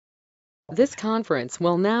This conference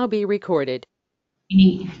will now be recorded.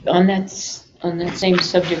 On that same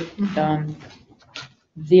subject,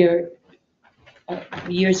 there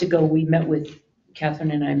years ago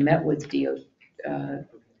Catherine and I met with DOT,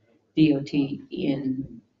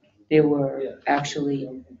 and there were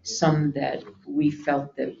actually some that we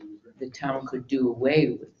felt that the town could do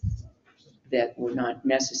away with that were not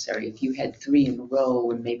necessary. If you had 3 in a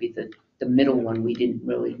row and maybe the middle one we didn't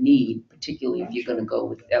really need, particularly if you're going to go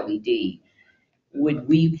with LED, would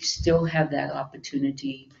we still have that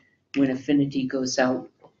opportunity when Affinity goes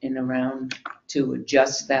out and around to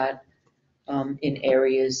adjust that in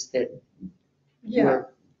areas that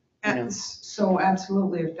were, you know? So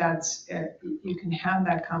absolutely, if that's, you can have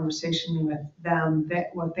that conversation with them.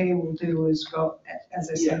 That what they will do is go,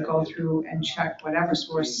 as I said, go through and check whatever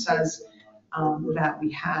source says that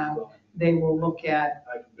we have. They will look at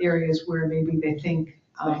areas where maybe they think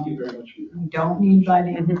we don't need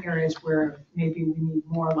lighting, areas where maybe we need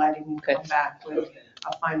more lighting, and come back with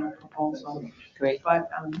a final proposal. Great.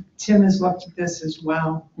 But Tim has looked at this as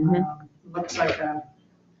well. Looks like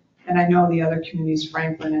and I know the other communities,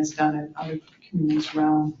 Franklin has done it, other communities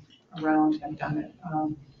around have done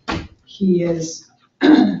it. He is,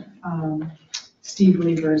 Steve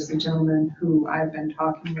Lieber is the gentleman who I've been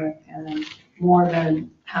talking with, and more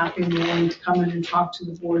than happy and willing to come in and talk to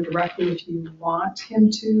the board directly if you want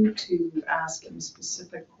him to ask him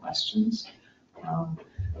specific questions.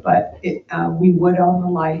 But we would own the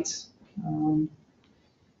lights.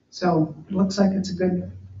 So it looks like it's a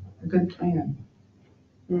good plan.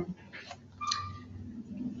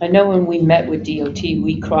 I know when we met with DOT,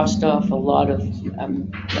 we crossed off a lot of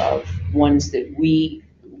ones that we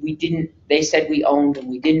didn't, they said we owned and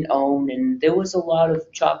we didn't own, and there was a lot of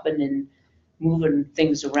chopping and moving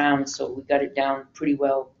things around, so we got it down pretty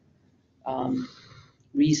well,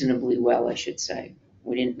 reasonably well, I should say.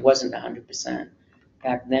 Wasn't 100%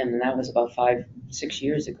 back then, and that was about 5-6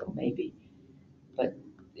 years ago, maybe. But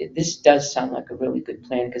this does sound like a really good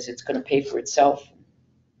plan, because it's going to pay for itself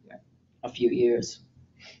in a few years.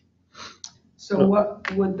 So what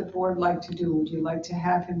would the board like to do? Would you like to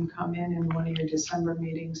have him come in one of your December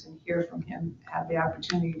meetings and hear from him, have the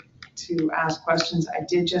opportunity to ask questions? I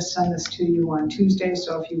did just send this to you on Tuesday,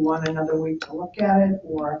 so if you want another week to look at it,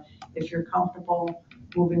 or if you're comfortable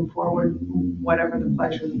moving forward, whatever the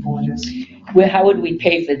pleasure of the board is. How would we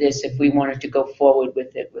pay for this if we wanted to go forward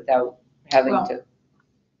with it without having to?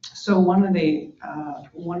 So one of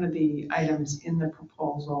the items in the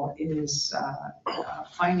proposal is a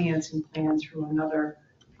financing plan through another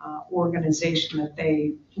organization that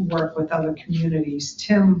they work with other communities.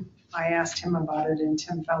 I asked him about it, and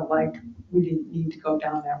Tim felt like we didn't need to go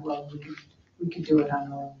down that road. We could do it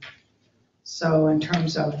on our own. So in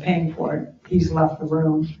terms of paying for it, he's left the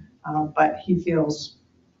room, but he feels.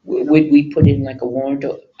 Would we put in like a warrant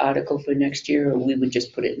article for next year, or we would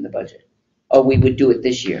just put it in the budget? Or we would do it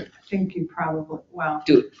this year? I think you probably, well,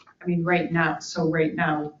 do it. I mean, right now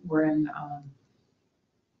we're in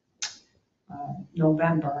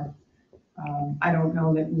November. I don't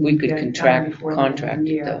know that we could get contract it before contract the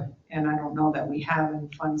year, though. And I don't know that we have any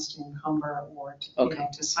funds to encumber or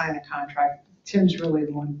to sign a contract. Tim's really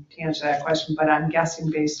the one to answer that question, but I'm guessing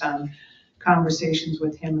based on conversations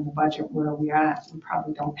with him and the budget where we're at, we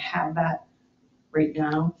probably don't have that right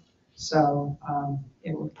now. So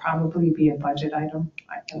it would probably be a budget item,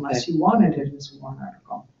 unless you wanted it as a warrant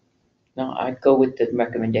article. No, I'd go with the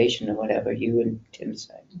recommendation of whatever you and Tim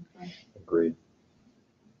say. Okay. Agreed.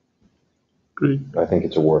 I think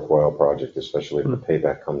it's a worthwhile project, especially if the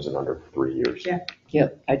payback comes in under 3 years. Yeah.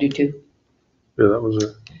 Yep, I do too. Yeah, that was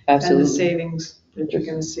it. Absolutely. And the savings that you're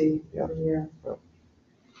going to see every year. Yeah.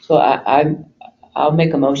 So I'll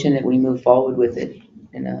make a motion that we move forward with it.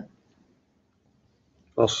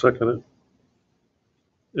 I'll second it.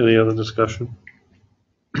 Any other discussion?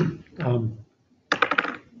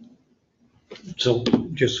 So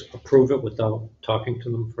just approve it without talking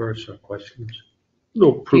to them first, or questions?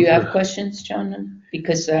 No, Do proof. you have questions, John?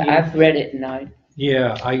 Because I've read it and I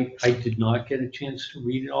did not get a chance to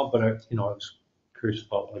read it all, but I was curious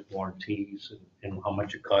about like warranties and how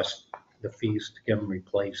much it costs, the fees to get them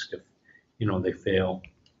replaced if, they fail.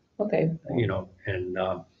 Okay. And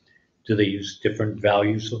do they use different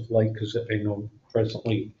values of light? Because I know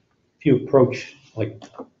presently, if you approach like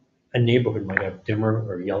a neighborhood might have dimmer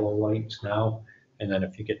or yellow lights now, and then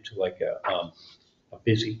if you get to like a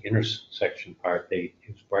busy intersection part, they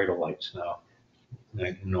use brighter lights now. And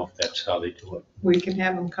I don't know if that's how they do it. We can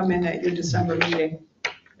have them come in at your December meeting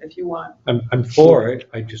if you want. I'm for it.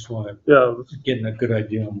 I just want to Yeah, get a good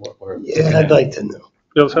idea on what we're. Yeah, I'd like to know.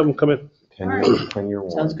 yeah, let's have them come in. 10-year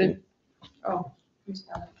warranty. Sounds good. Oh, who's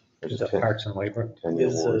got it? There's Is a that Parks and Labor? 10-year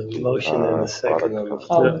There's a warranty, motion and a product second on the comes-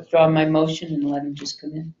 I'll withdraw my motion and let him just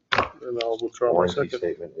come in. And I'll withdraw my Warranty second.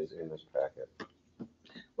 statement is in this packet.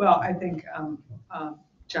 Well, I think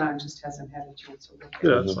John just hasn't had a chance to look at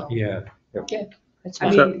Yeah. it, so. Yeah. That's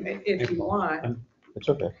I fine. mean, if you want, It's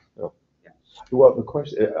okay. No. Yeah. Well, the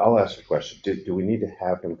question, I'll ask the question. Do we need to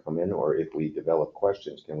have him come in, or if we develop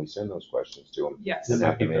questions, can we send those questions to him yes, and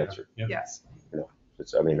have them answered? Yeah. yes.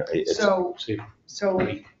 I mean, it's, So, See,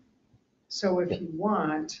 so if you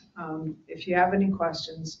want, if you have any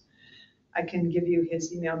questions, I can give you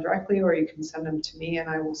his email directly, or you can send them to me and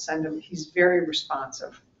I will send him. He's very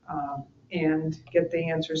responsive, and get the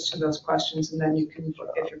answers to those questions. And then you can,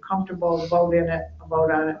 if you're comfortable, vote on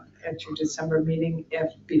it at your December meeting.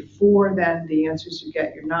 If before then, the answers you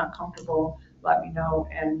get, you're not comfortable, let me know,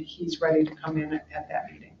 and he's ready to come in at that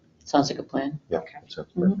meeting. Sounds like a plan. yeah, Okay. sounds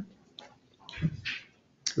Mhm. perfect.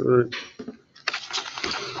 All right.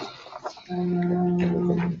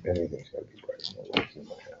 Anything's gotta be right. No lights in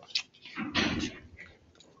my house.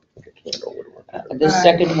 I can't overwork it. The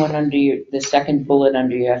second one under the second bullet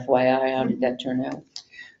under your FYI, how did that turn out?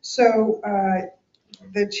 So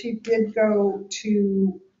the chief did go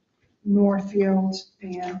to Northfield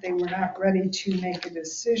and they were not ready to make a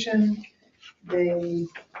decision. They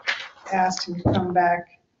asked him to come back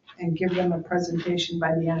and give them a presentation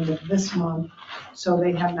by the end of this month. So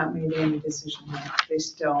they have not made any decision yet. They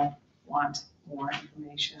still want more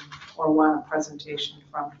information or want a presentation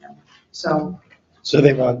from him. So So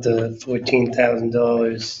they want the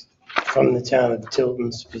 $14,000 from the town of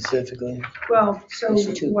Tilton specifically? well, so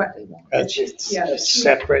There's two what, they want. That's just Yeah, the a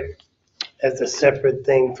separate, as a separate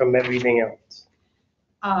thing from everything else?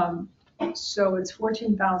 so it's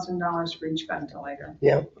 $14,000 for each ventilator.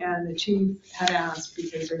 Yeah. And the chief had asked,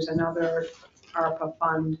 because there's another ARPA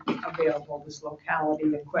fund available, this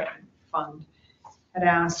locality equipment fund, had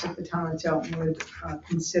asked if the town of Tilton would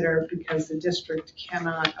consider, because the district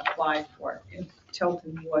cannot apply for it, if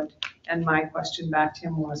Tilton would. And my question back to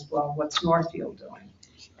him was, well, what's Northfield doing?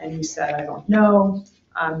 And he said, I don't know,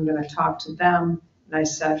 I'm gonna talk to them. And I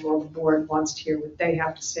said, well, the board wants to hear what they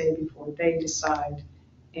have to say before they decide.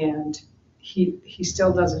 And he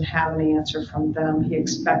still doesn't have an answer from them. He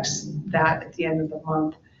expects that at the end of the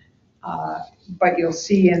month. But you'll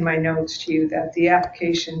see in my notes to you that the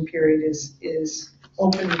application period is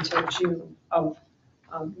open until June of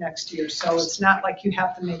next year. So it's not like you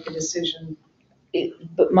have to make a decision.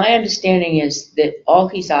 But my understanding is that all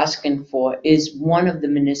he's asking for is one of the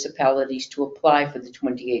municipalities to apply for the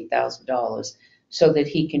 $28,000 so that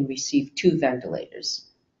he can receive 2 ventilators.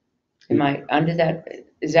 Am I under that?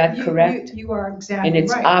 Is that correct? You are exactly And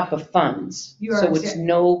it's right. ARPA funds, You are so it's exact-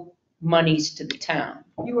 no monies to the town,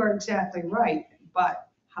 You are exactly right. But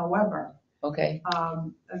however, okay?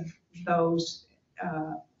 those,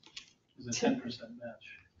 Is a 10% match.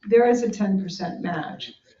 there is a 10%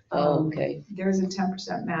 match. Oh, okay. There's a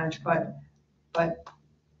 10% match, but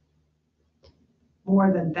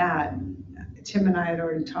more than that, Tim and I had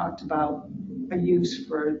already talked about a use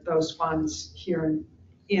for those funds here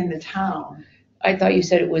in the town. I thought you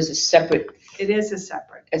said it was a separate, It is a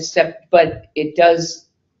separate. but it does,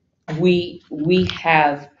 we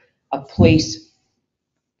have a place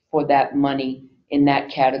for that money in that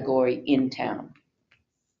category in town.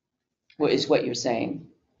 What is what you're saying,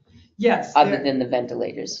 Yes. other there- than the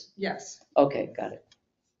ventilators? Yes. Okay, got it.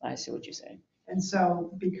 I see what you're saying. And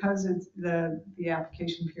so because it's the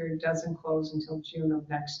application period doesn't close until June of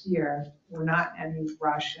next year, we're not in any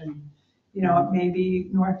rush. And, you know, maybe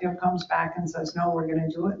Northfield comes back and says, no, we're gonna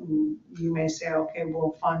do it. And you may say, okay,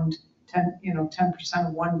 we'll fund 10%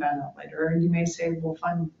 of one ventilator. Or you may say, we'll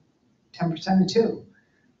fund 10% of 2.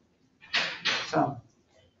 So,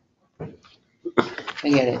 I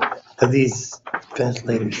get it. Are these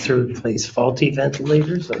ventilators to replace faulty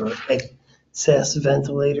ventilators or excess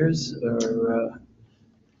ventilators or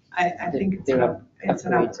I think it's They're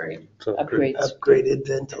an upgrade. So great. Upgrades. upgraded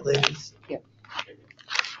ventilators?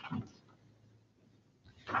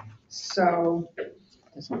 So,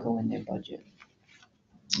 Doesn't go in their budget.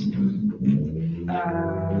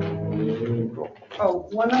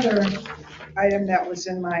 one other item that was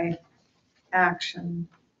in my action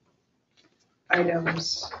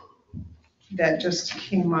items that just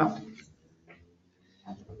came up.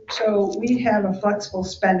 So we have a flexible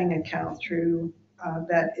spending account through,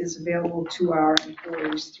 that is available to our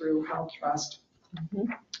employees through Health Trust. And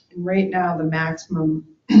right now, the maximum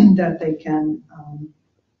that they can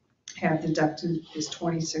have deducted is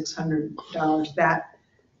 $2,600.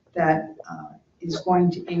 That is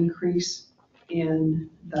going to increase in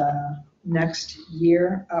the next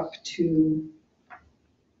year up to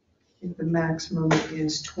If the maximum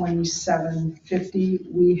is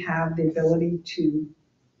 $27.50, we have the ability to,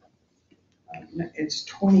 it's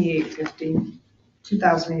 $28.50,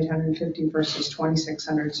 $2,850 versus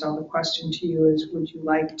 $2,600. So the question to you is, would you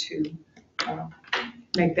like to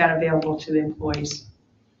make that available to the employees?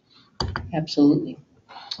 Absolutely.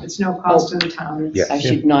 It's no cost to the town. It's- Yeah. I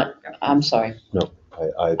should not, I'm sorry.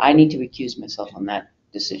 I, I need to recuse myself on that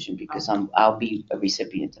decision because I'll be a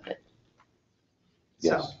recipient of it.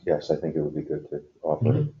 yes, I think it would be good to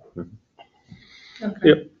offer it. Okay.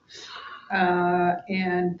 Yep.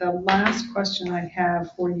 And the last question I have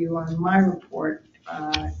for you on my report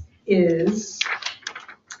is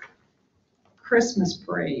Christmas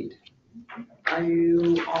parade. Are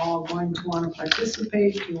you all going to want to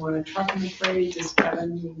participate? Do you want a truck in the parade? Does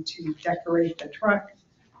Kevin need to decorate the truck?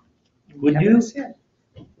 Would Kevin you? is here.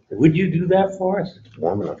 Would you do that for us? It's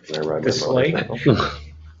warm enough, can I ride The my sleigh? motorcycle?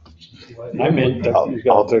 I'm in.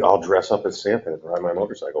 I'll dress up as Santa and ride my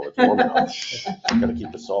motorcycle, it's warm enough. Gotta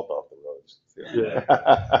keep the salt off the roads. Yeah.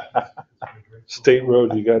 State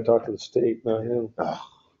road, you gotta talk to the state, not him.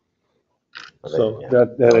 So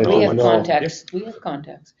that ain't We have no.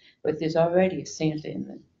 contacts, but there's already a Santa in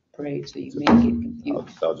the parade, so you may get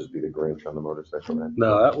confused. I'll just be the Grinch on the motorcycle then.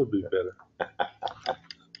 No, that would be better.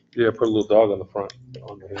 Yeah, put a little dog on the front,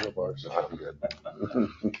 on the handlebars. No, I'm good.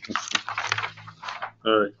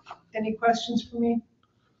 All right. Any questions for me?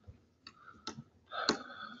 I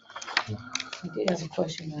did have a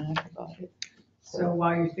question, and I forgot it. So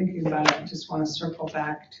while you're thinking about it, I just want to circle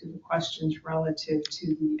back to the questions relative to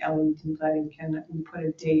the LED lighting. Can we put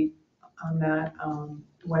a date on that,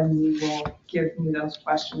 when you will give me those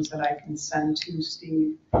questions that I can send to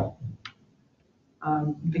Steve?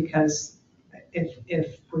 Because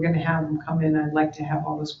if we're going to have him come in, I'd like to have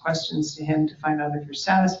all those questions to him to find out if you're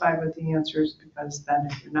satisfied with the answers, because then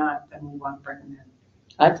if you're not, then we want to bring him in.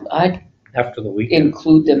 I'd After the weekend.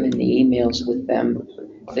 include them in the emails with them,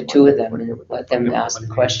 the two of them, and let them ask the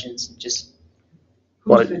questions, just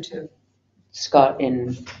Who's the two? Scott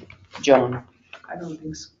and John. I don't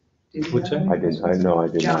think so. Did you What's have that? any? I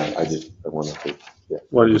wanted to,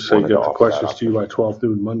 What do you say, Wanted get to the offer questions that to you by 12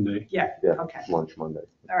 noon Monday? Yeah, Yeah. okay, lunch Monday.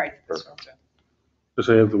 all right. That's what I'm saying. Because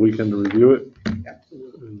they have the weekend to review it. Yep.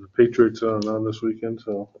 And the Patriots are on this weekend,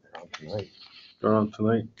 so Tonight. they're on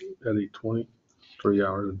tonight at 8:20, 3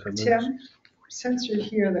 hours and 10 minutes. Tim, since you're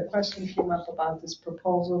here, the question came up about this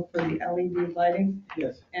proposal for the LED lighting.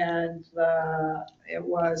 Yes. And it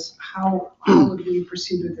was, how would we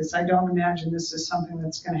proceed with this? I don't imagine this is something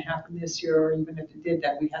that's gonna happen this year, or even if it did,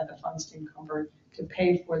 that we had the funds to encumber to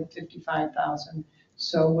pay for the 55,000.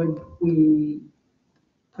 So would we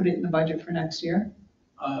put it in the budget for next year?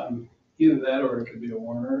 Either that or it could be a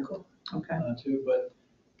warrant article Okay, too, but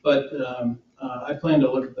I plan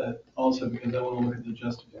to look at that also because I want to look at the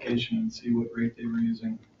justification and see what rate they were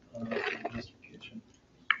using for the justification.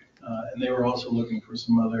 And they were also looking for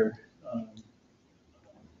some other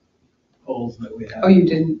polls that we have. oh, you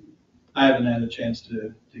didn't? I haven't had a chance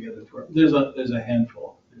to get it for, there's a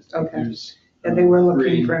handful. Okay. There's, Yeah, they were looking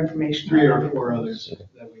three- for information. three on or it. four others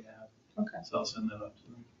that we have. Okay, So I'll send that up to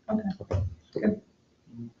them. okay,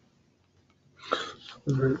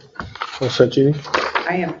 All set, Jeannie?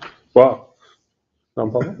 I am, Wow.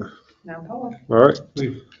 Non-public? now Paula. All right.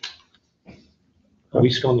 Are we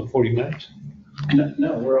still in the 40 minutes? No,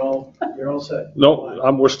 you're all set. No,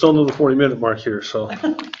 we're still in the 40-minute mark here, so,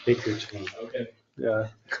 Patriots game. Okay. yeah.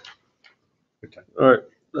 All right.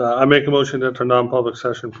 I make a motion to enter non-public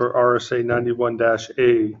session for RSA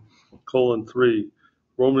 91-A:3,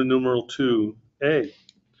 Roman numeral 2A,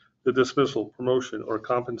 the dismissal, promotion, or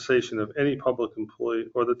compensation of any public employee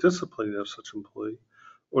or the disciplining of such employee,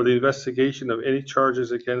 or the investigation of any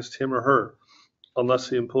charges against him or her, unless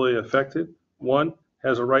the employee affected, 1,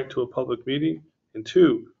 has a right to a public meeting, and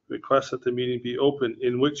 2, requests that the meeting be open,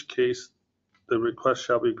 in which case the request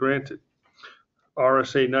shall be granted.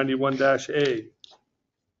 RSA 91-A:3,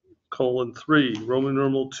 Roman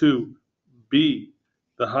numeral 2B,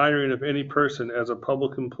 the hiring of any person as a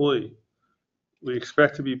public employee. We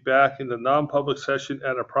expect to be back in the non-public session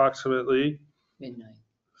at approximately Midnight.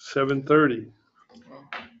 7:30.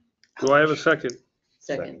 Do I have a second?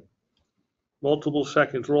 Second. Multiple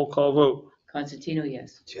seconds, roll call vote. Constantino,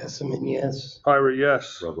 yes. Jessamine, yes. Pyra,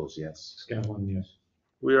 yes. Ruggles, yes. Scanlon, yes.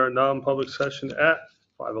 We are in non-public session at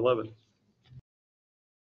 5:11.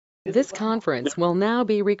 This conference will now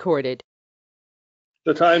be recorded.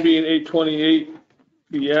 The time being 8:28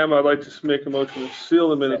 PM, I'd like to make a motion to seal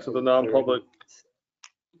the minutes of the non-public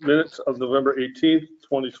minutes of November 18th,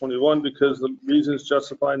 2021, because the reasons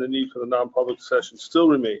justifying the need for the non-public session still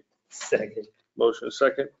remain. Second. Motion is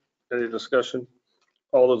second. Any discussion?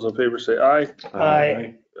 All those in favor say aye.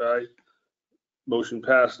 Aye. Aye. Motion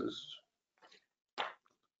passes.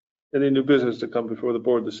 Any new business to come before the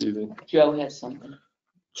board this evening? Joe has something.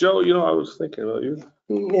 Joe, you know, I was thinking about you.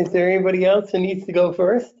 Is there anybody else that needs to go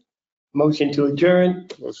first? Motion to adjourn.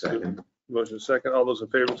 Motion second. All those in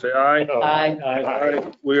favor say aye. Aye.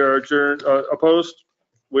 Aye. We are adjourned, opposed?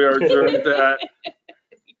 We are adjourned at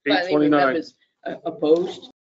Finally 8:29. remembers, opposed?